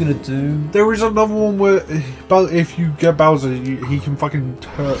 What's he gonna do? There is another one where if you get Bowser, he can fucking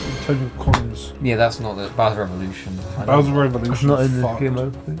turn your coins. Yeah, that's not the Bowser Revolution. Bowser Revolution. Not in is this fucked. game, I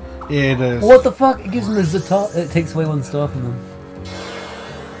don't think. Yeah, it is. What the fuck? It gives them a Zata. It takes away 1 star from them.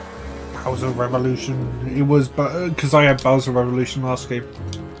 Bowser Revolution. It was because I had Bowser Revolution last game.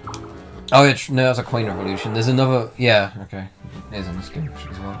 Oh, yeah, no, that's a Coin Revolution. There's another. Yeah, okay. It is in this game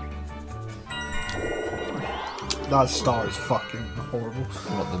as well. That star is fucking horrible.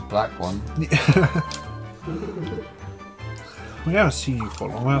 What, the black one? We haven't seen you for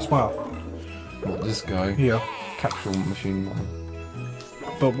long, that's why. What, this guy? Yeah. Capsule machine one.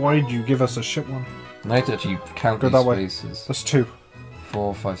 But why did you give us a shit one? I need to actually count Go these that way. spaces. That's 2.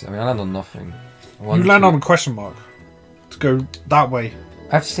 4, 5, 6. I mean, I land on nothing. You land on a question mark. To go that way.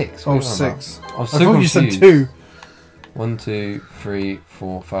 I have 6. Oh, What are you on 6. about? I was I so thought confused. you said 2. 1, 2, 3,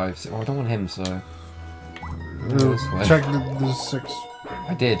 4, 5, 6. Well, I don't want him, so. This way. Check the 6.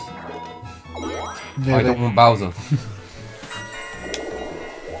 I did. Nearly. I don't want Bowser.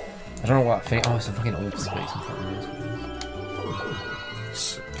 I don't know what thing. Oh, it's a fucking old space in front of me.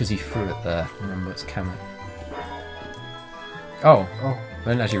 Because he threw it there. Remember, it's Kamek. Oh. Oh. I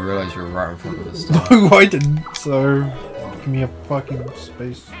didn't actually realise you were right in front of the star. No, I didn't. So, give me a fucking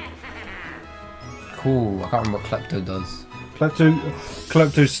space. Cool. I can't remember what Klepto does.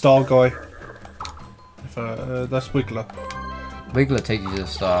 Klepto star guy. If, that's Wiggler. Wiggler takes you to the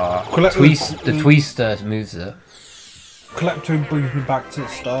star. The Twister moves it. Klepto brings me back to the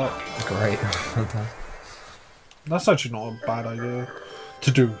start. Great. Fantastic. That's actually not a bad idea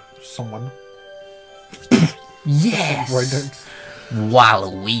to do someone. Yes! Right next.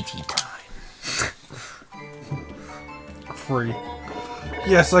 Waluigi time. 3.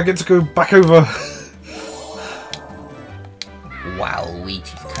 Yes, I get to go back over.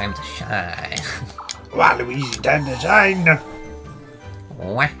 Waluigi time to shine. Waluigi time to shine.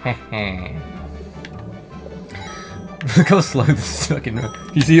 Look how slow this is fucking.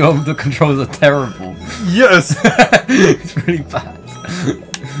 You see, the controls are terrible. Yes! It's really bad.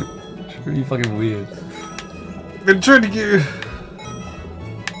 It's really fucking weird. I'm trying to get you.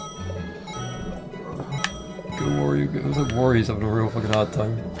 Go Wario. It was like Wario's having a real fucking hard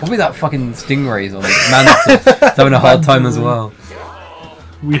time. Probably that fucking Stingray's on Manta having a hard time as well.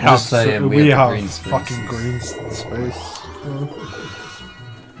 We have green fucking green space.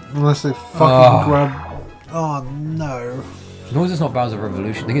 Unless they fucking grab. Oh no. As long as it's not Bowser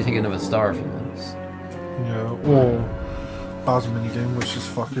Revolution, they can take another star if he wants. Yeah, or Bowser minigame, which is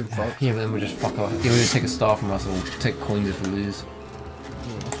fucking fucked. Yeah, but then we'll just fuck off. Yeah, we'll take a star from us, or we'll take coins if we lose.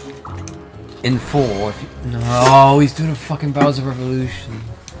 In 4, if you... No, he's doing a fucking Bowser Revolution.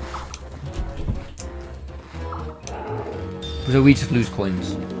 So we just lose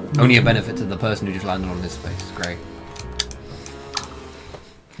coins. Only a benefit to the person who just landed on this space. Great.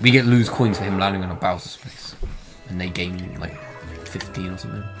 We get lose coins for him landing on a Bowser space. And they gain like 15 or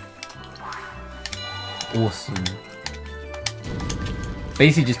something. Awesome.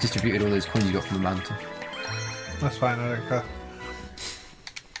 Basically just distributed all those coins you got from the Manta. That's fine, I don't care.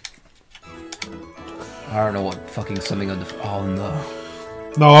 I don't know what fucking something on the... Oh no.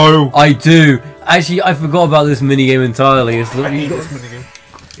 No! I do! Actually, I forgot about this minigame entirely. It's I hate this minigame.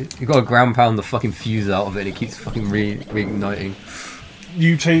 You got to ground pound the fucking fuse out of it and it keeps fucking reigniting.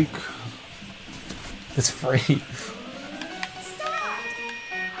 You take... It's free.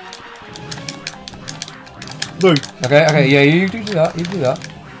 No! Okay, yeah, you do that, you do that.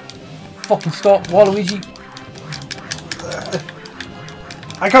 Fucking stop, Waluigi!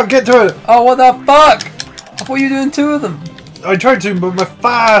 I can't get to it! Oh, what the fuck? I thought you were doing 2 of them. I tried to, but my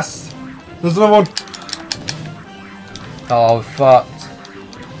fast! There's another one. Oh, fucked.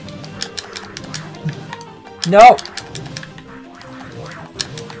 No!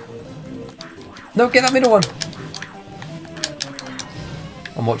 No, get that middle one!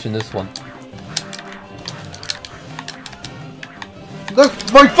 I'm watching this one. Look,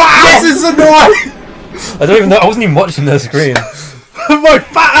 my fat ass is annoying! I don't even know, I wasn't even watching the screen. My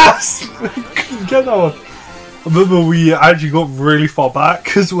fat ass! Couldn't get that one. I remember we actually got really far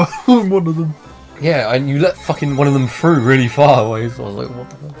back as well on one of them. Yeah, and you let fucking one of them through really far away, so I was like, what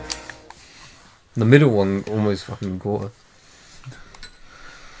the fuck? The middle one almost fucking caught us.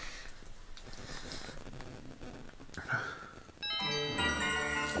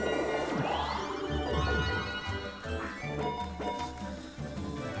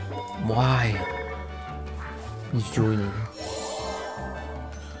 Why? He's joining.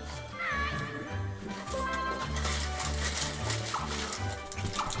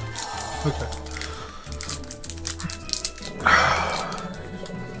 Okay.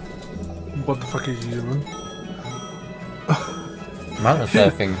 What the fuck is he doing? Mountain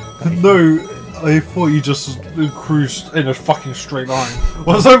surfing. No, I thought you just cruised in a fucking straight line. I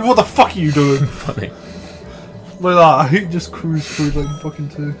was like, what the fuck are you doing? Funny. Like that, I just cruised through like fucking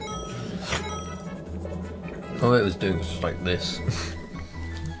 2. All it was doing was just like this.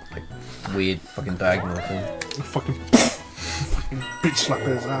 Like, weird fucking diagonal thing. Fucking bitch slap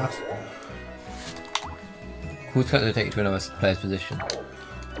his ass. Cool to take you to another player's position.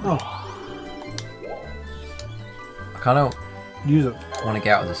 Oh. I kind of Use it. want to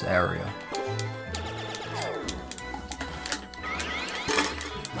get out of this area.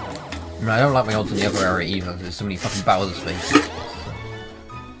 No, I don't like my odds in the other area either, because there's so many fucking Bowser spaces.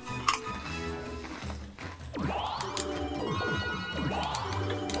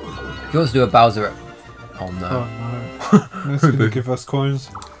 If you want to do a Bowser... Oh no. Oh no. It's gonna give us coins.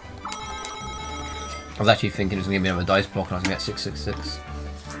 I was actually thinking it was going to be another dice block and I was going to get 666.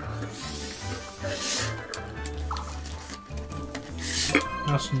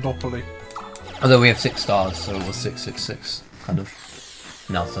 That's Monopoly. Although we have 6 stars, so it was 666, kind of.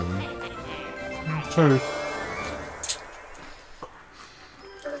 Now 7. So,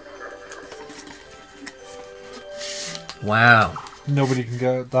 Wow. Nobody can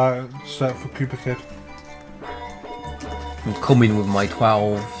get that set for Koopa Kid. I'm coming with my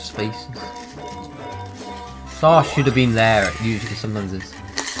 12 spaces. Star should have been there. It usually sometimes is.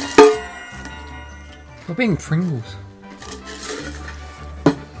 We're being Pringles.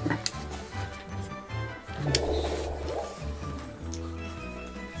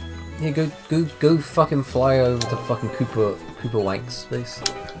 Yeah, go fucking fly over to fucking Koopa Wank's space.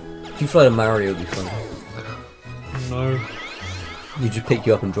 If you fly to Mario, it'd be fun. No. You just pick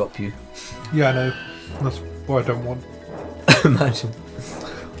you up and drop you. Yeah, I know. That's what I don't want. Imagine.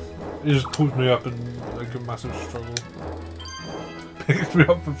 He just pulls me up in like a massive struggle. Picks me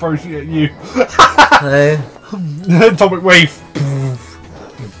up and throws it at you. Hey. Atomic wave.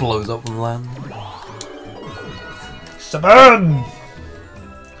 It blows up on land. Saban!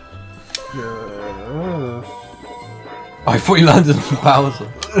 Yes. I thought you landed on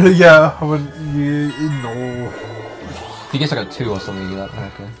Bowser. Yeah, I went, yeah, no. If you get like a 2 or something, you like,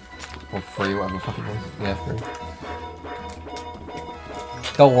 okay. Or 3, whatever the fuck it was. Yeah,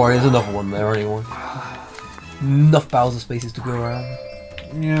 3. Don't worry, there's another one there anyway. Enough Bowser spaces to go around.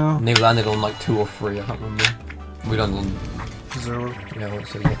 Yeah. And they landed on like 2 or 3, I can't remember. We landed on 0. Yeah,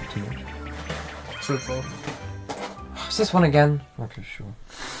 so yeah, too much. So far. Is this one again? Okay, sure.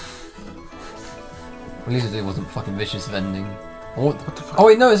 At least it wasn't fucking vicious vending. What the fuck? Oh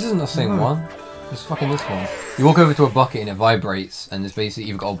wait, no, this isn't the same one. It's fucking this one. You walk over to a bucket and it vibrates, and it's basically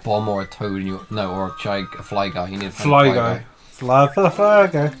you've got a bomb or a toad, and you or a fly guy. You need a fly guy. Fly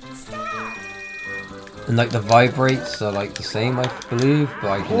guy. And like the vibrates are like the same, I believe,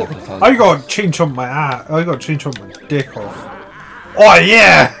 but I can never tell. I got a change on my ass. I got a change on my dick off. Oh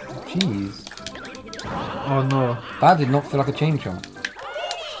yeah! Jeez. Oh no. That did not feel like a chain chomp.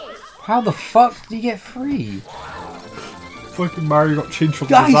 How the fuck did you get free? Fucking Mario got change on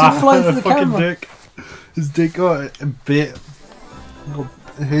Guys, his ass. flying to the fucking camera. dick. His dick got a bit.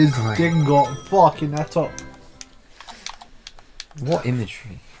 His dick got fucking that up. What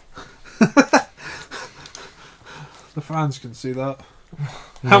imagery? The fans can see that.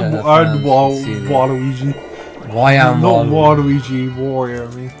 Yeah, And the fans can see that. Waluigi. Why am Not Waluigi, Warrior,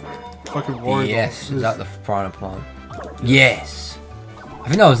 I mean. Fucking Warrior. Yes, is that the piranha plant? Yes! I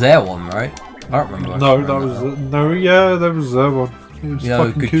think that was their one, right? I don't remember. No, that was no. Yeah, that was their one. It was Yeah,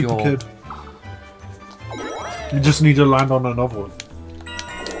 fucking good Koopa job. Kid. You just need to land on another one.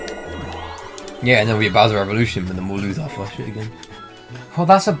 Yeah, and then we get Bowser Revolution, but then we'll lose our first shit again. Oh,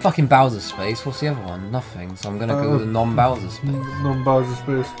 that's a fucking Bowser space. What's the other one? Nothing. So I'm gonna go with a non-Bowser space. Non-Bowser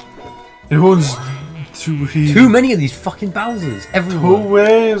space. It was too many of these fucking Bowsers. Everywhere. Two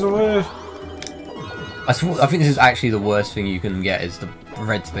ways away. I think this is actually the worst thing you can get is the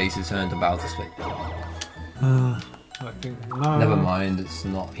red spaces turn into Bowser space. I think no. Never mind, it's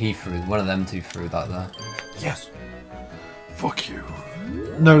not. He threw one of them two threw that there. Yes. Fuck you.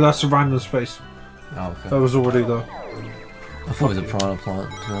 No, that's a random space. Oh, okay. That was already there. I thought it was a piranha plant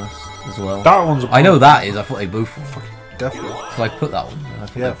to us as well. That one's a I know that is. I thought they both were. Fucking definitely. So I put that one. I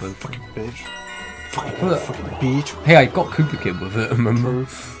thought Yeah, they both. fucking bitch. Put it. Fucking bitch. Hey, I got Koopa Kid with it. Remember?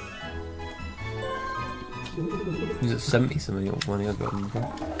 He's at 70 something or money I got him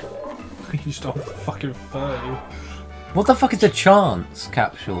for. You stole fucking 30. What the fuck is a chance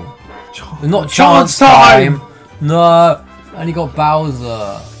capsule? Chance. Not chance time! No! And he got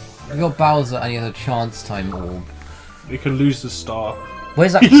Bowser. He got Bowser and he has a chance time orb. You can lose the star.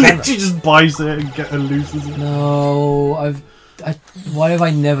 Where's that? He literally just buys it and loses it. No, why have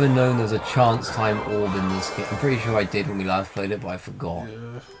I never known there's a chance time orb in this game? I'm pretty sure I did when we last played it, but I forgot.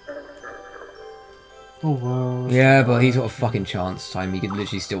 Yeah. Oh wow. Yeah, but he's got a fucking chance time. He could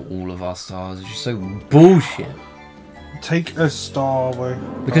literally steal all of our stars, which is so bullshit. Take a star away.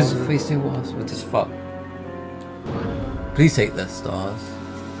 Because if they steal us, we're just fucked. Please take their stars.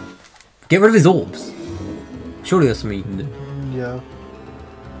 Get rid of his orbs. Surely there's something you can do. Yeah.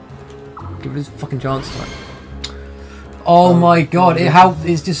 Get rid of his fucking chance time. Oh my god,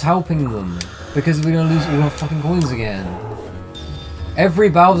 it's just helping them. Because we're gonna lose all our fucking coins again. Every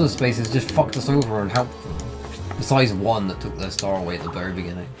Bowser space has just fucked us over and helped them. Besides one that took their star away at the very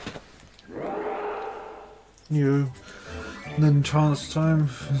beginning. You. And then chance time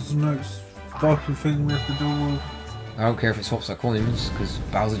is the next fucking thing we have to deal with. I don't care if it swaps our coins, because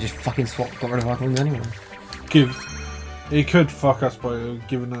Bowser just fucking got rid of our coins anyway. He could fuck us by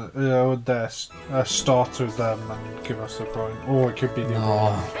giving their star to them and give us a coin. Or it could be the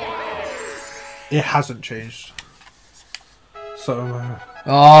other one. It hasn't changed. So,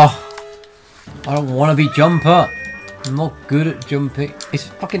 Oh, I don't want to be jumper. I'm not good at jumping. It's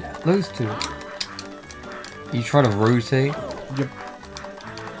fucking those two. You try to rotate. Yep.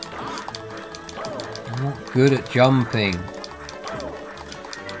 I'm not good at jumping.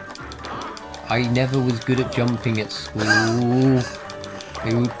 I never was good at jumping at school.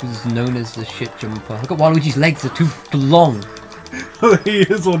 I was known as the shit jumper. Look at Waluigi's legs, are too long. He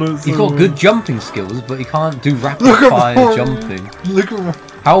is on it. He's got good jumping skills, but he can't do rapid fire jumping. Look at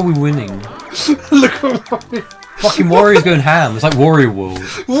How are we winning? Look at Fucking Warrior's going ham. It's like Wario World.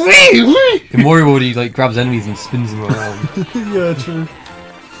 Wee! In Wario World, he like grabs enemies and spins them around. Yeah, true.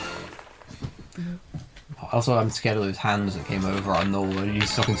 Also, I'm scared of those hands that came over. I know. You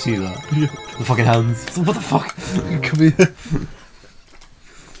just fucking see that. Yeah. The fucking hands. What the fuck? Come here.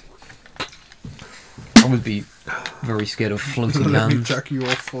 I would be very scared of floating Let me hands. jack you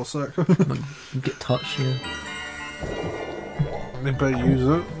off for a sec. Like, you get touched, yeah. They better use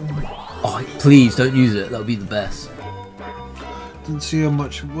it. Oh, please don't use it. That would be the best. Didn't see how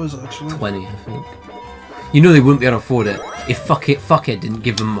much it was actually. 20, I think. You know they wouldn't be able to afford it if Fuckhead didn't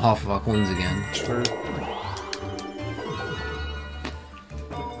give them half of our coins again. True.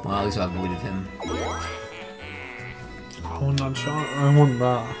 Well, at least I avoided him. I want that shot. I want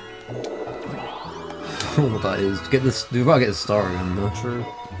that. I don't know what that is. Get this. We've got to get the star again, though. True.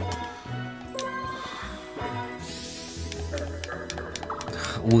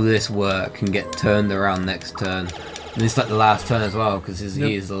 All this work can get turned around next turn. And it's like the last turn as well, because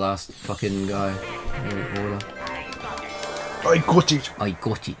he is the last fucking guy. Order. I got it. I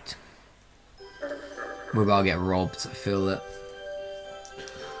got it. We're about to get robbed, I feel it.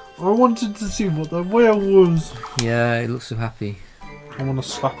 I wanted to see what the whale was. Yeah, it looks so happy. I want to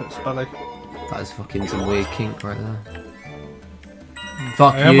slap its belly. That is fucking some weird kink right there.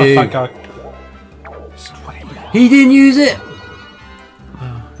 Fuck I am you! a fat guy. He didn't use it!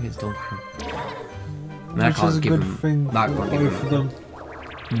 Oh, it's Donkey Kong. I Which is can't a give good him thing that. for Can't give both him of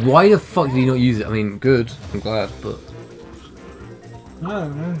them. Why the fuck did he not use it? I mean, good. I'm glad, but No,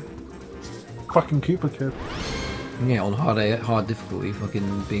 no. Fucking Koopa Kid. yeah, on hard difficulty,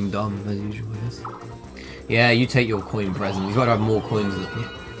 fucking being dumb as usual, I guess. Yeah, you take your coin present. You've got to have more coins than you.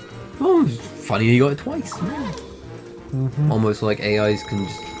 Oh, funny you got it twice. Yeah. Mm-hmm. Almost like AIs can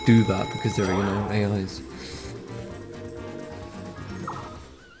just do that because they're, you know, AIs.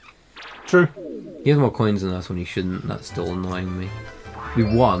 True. He has more coins than us when he shouldn't. That's still annoying me. We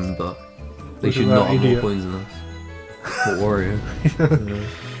won, but they Look should at that not have idiot. more coins than us. What Wario?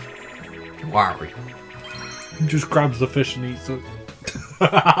 Wario. He just grabs the fish and eats it.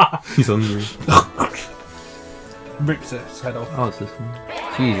 He's hungry. Rips its head off. Oh, it's this one.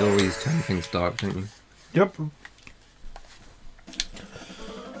 Jeez, you always turn things dark, don't you? Yep.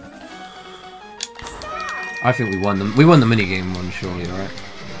 I think we won them. We won the minigame one, surely, right?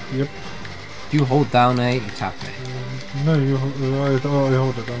 Yep. If you hold down A, you tap A. No, I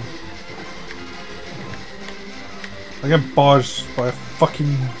hold it down. I get barged by a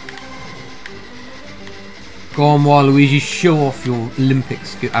fucking... Go on, Waluigi, show off your Olympic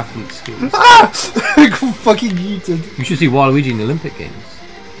athlete skills. Ah! I got fucking yeeted. You should see Waluigi in the Olympic Games.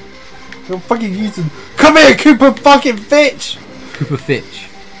 I got fucking yeeted. Come here, Cooper fucking bitch! Cooper Fitch.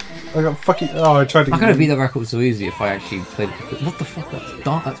 I got fucking... Oh, I tried to How get could I beat the record so easy if I actually played it? What the fuck? That's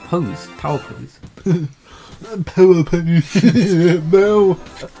dark. That's pose. Power pose. Power pose. No.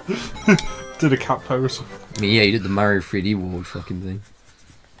 Did a cat pose. I mean, yeah, you did the Mario 3D World fucking thing.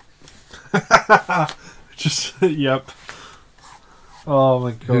 Just, yep. Oh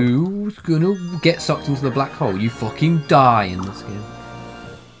my god. Who's gonna get sucked into the black hole? You fucking die in this game.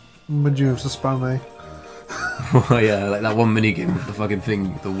 Would you have to spam A? Oh yeah, like that one minigame with the fucking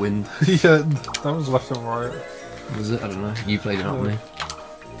thing, the wind. Yeah, that was left and right. Was it? I don't know. You played it, not me.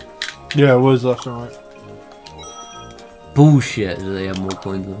 Yeah, it was left and right. Bullshit, do they have more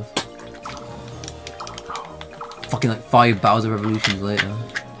coins than us? Fucking like 5 Bowser Revolutions later.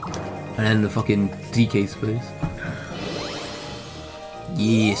 And then the fucking DK space.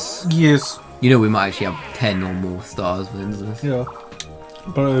 Yes. Yes. You know we might actually have 10 or more stars within this. Yeah.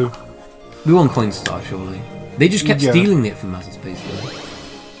 But We won Coin Star, surely. They just kept Yeah. stealing it from Master Space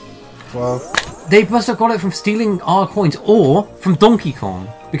though. well, They must have got it from stealing our coins or from Donkey Kong.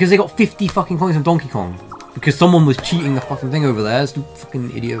 Because they got 50 fucking coins from Donkey Kong. Because someone was cheating the fucking thing over there. It's the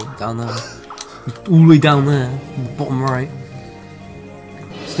fucking idiot down there. It's all the way down there. In the bottom right.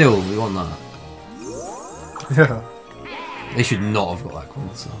 Still, we want that. yeah. They should not have got that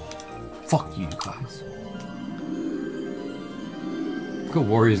coin star. Fuck you guys. Look at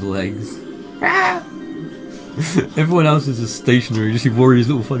Warrior's legs. Everyone else is just stationary. You just see Warrior's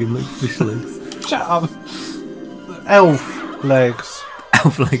little fucking like fish legs. Shut up. Elf legs.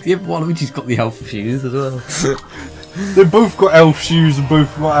 Elf legs. Yeah, Waluigi's got the elf shoes as well. They both got elf shoes and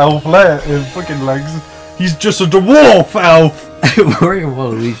both got elf fucking legs. He's just a dwarf elf! Mario and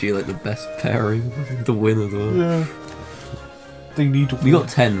Waluigi are like the best pairing to win as well. Yeah. They need to win. We got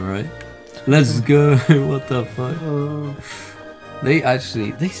 10, right? Let's go. What the fuck? They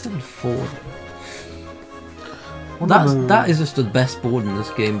still had 4. That is just the best board in this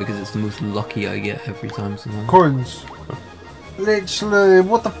game because it's the most lucky I get every time. Someone. Coins. Literally,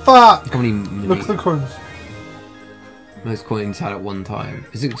 what the fuck? How many Look at the coins. Most coins had at one time.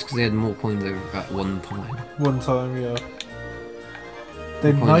 Is it because they had more coins at one time? One time, yeah.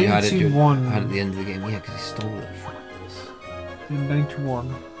 Then Coins 91. had at the end of the game, yeah, because he stole it from us. In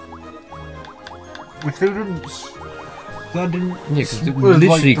 91. If they didn't... That didn't... Yeah, because it was was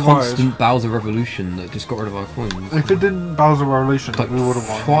literally like constant Bowser Revolution that just got rid of our coins. If it didn't Bowser Revolution, Like we would have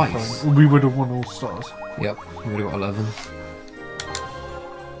won. twice. We would have won all stars. Yep, we would have got 11.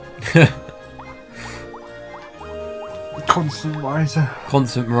 Constant riser.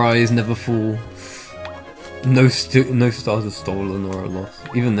 Constant rise, never fall. No stars are stolen or are lost.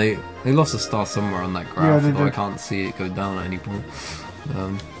 Even they lost a star somewhere on that graph, Yeah, but I can't see it go down at any point. For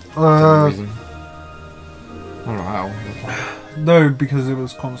some Uh, reason. I don't know how. no, because it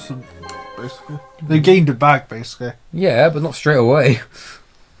was constant, basically. They gained it back, basically. Yeah, but not straight away.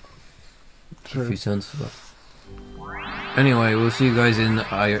 A True. few turns for that. Anyway, we'll see you guys in,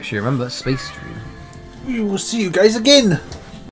 I actually remember, Space Stream. We will see you guys again!